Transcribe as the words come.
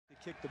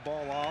Kick the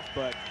ball off,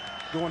 but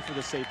going for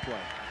the safe play.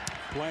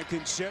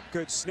 Blankenship,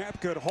 good snap,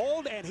 good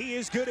hold, and he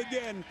is good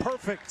again.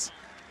 Perfect.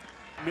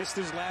 Missed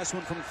his last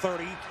one from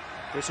 30.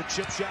 There's a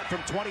chip shot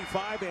from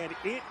 25, and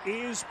it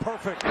is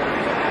perfect.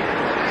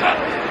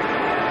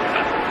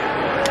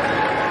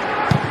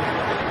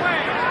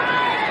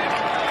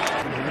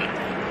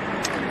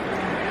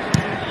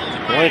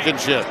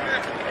 Blankenship.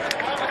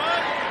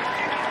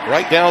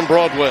 Right down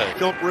Broadway.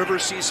 Philip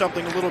Rivers sees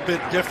something a little bit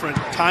different,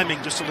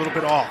 timing just a little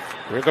bit off.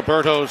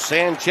 Rigoberto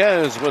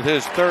Sanchez with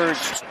his third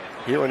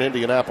here in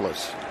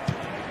Indianapolis.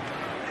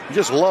 He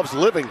just loves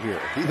living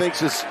here. He thinks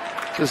this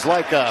is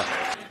like a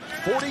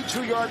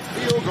 42-yard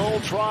field goal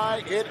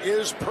try. It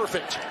is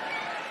perfect.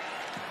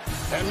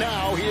 And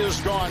now he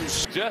has gone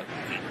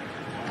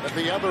at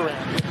the other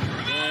end.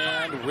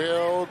 And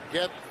will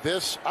get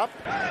this up.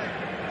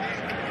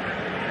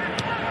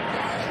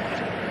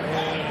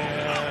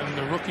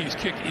 Rookie's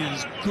kick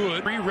is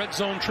good. 3 red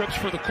zone trips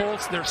for the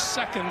Colts. Their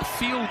second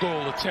field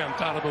goal attempt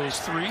out of those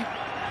 3.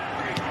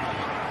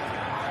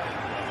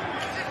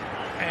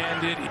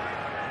 And it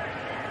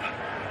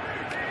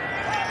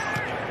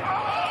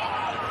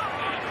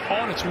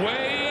on its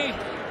way.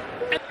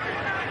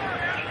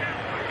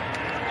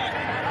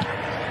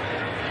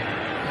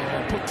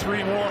 And put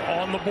 3 more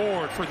on the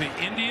board for the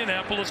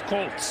Indianapolis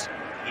Colts.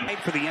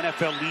 For the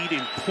NFL lead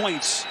in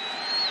points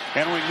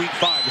entering week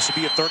 5. This will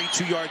be a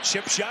 32-yard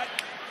chip shot.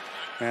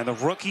 And the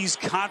rookie's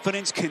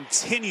confidence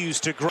continues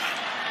to grow.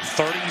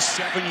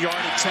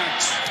 37-yard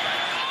attempt.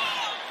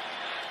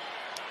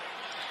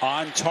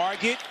 On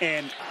target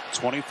and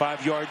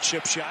 25-yard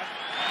chip shot.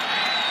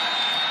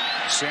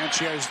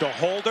 Sanchez the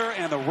holder,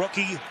 and the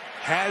rookie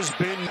has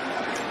been.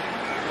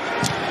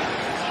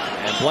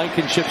 And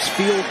Blankenship's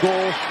field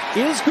goal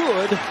is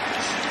good.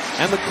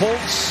 And the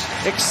Colts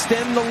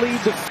extend the lead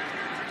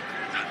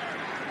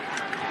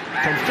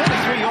From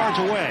 43 yards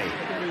away.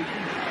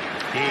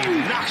 He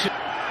knocks it.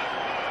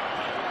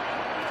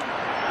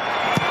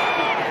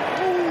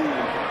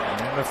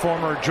 The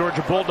former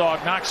Georgia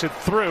Bulldog knocks it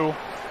through.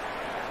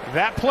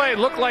 That play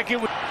looked like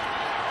it was.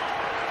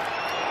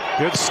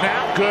 Good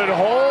snap, good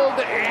hold,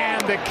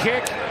 and the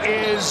kick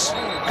is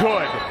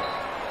good.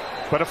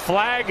 But a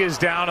flag is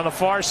down on the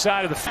far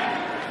side of the field.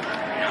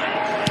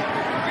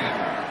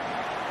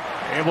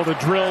 Able to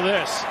drill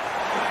this.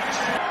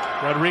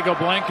 Rodrigo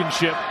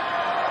Blankenship.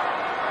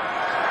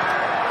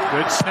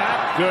 Good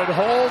snap, good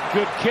hold,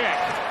 good kick.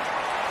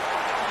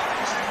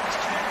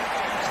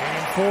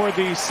 And for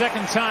the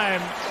second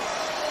time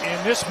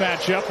in this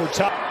matchup, we're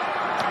top.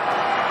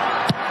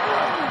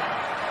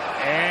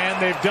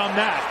 And they've done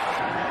that.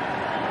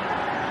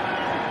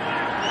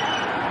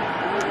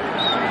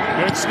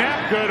 Good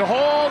snap, good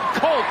hold.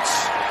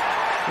 Colts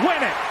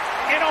win it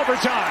in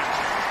overtime.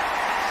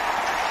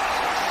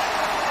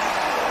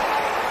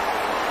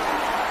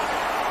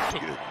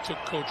 Took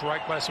Coach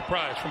Reich by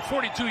surprise. From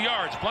 42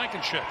 yards,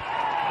 Blankenship.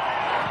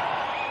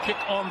 Kick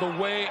on the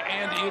way,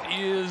 and it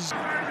is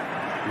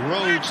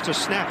Rhodes to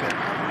snap it.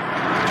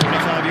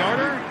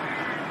 25-yarder,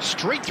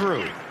 straight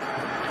through.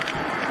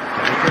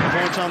 Can they put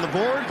points on the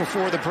board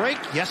before the break?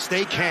 Yes,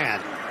 they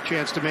can.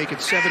 Chance to make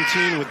it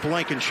 17 with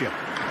Blankenship.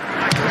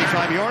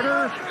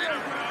 35-yarder,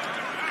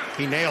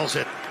 he nails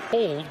it.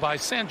 Hold by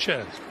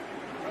Sanchez.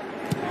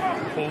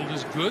 Hold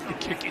is good. The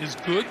kick is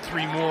good.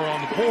 3 more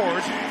on the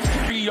board.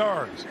 3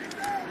 yards.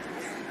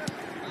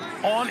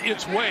 On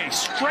its way.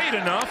 Straight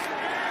enough.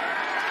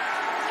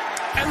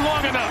 And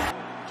long enough.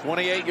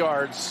 28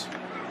 yards.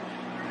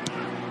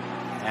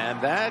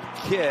 And that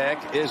kick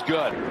is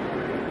good.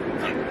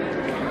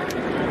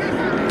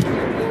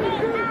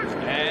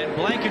 And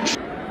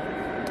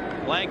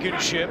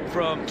Blankenship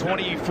from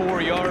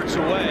 24 yards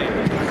away.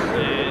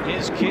 And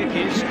his kick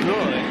is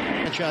good.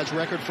 Franchise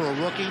record for a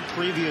rookie.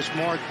 Previous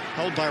mark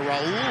held by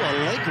Raul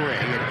Alegre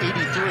at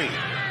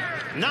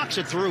 83. Knocks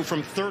it through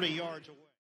from 30 yards away.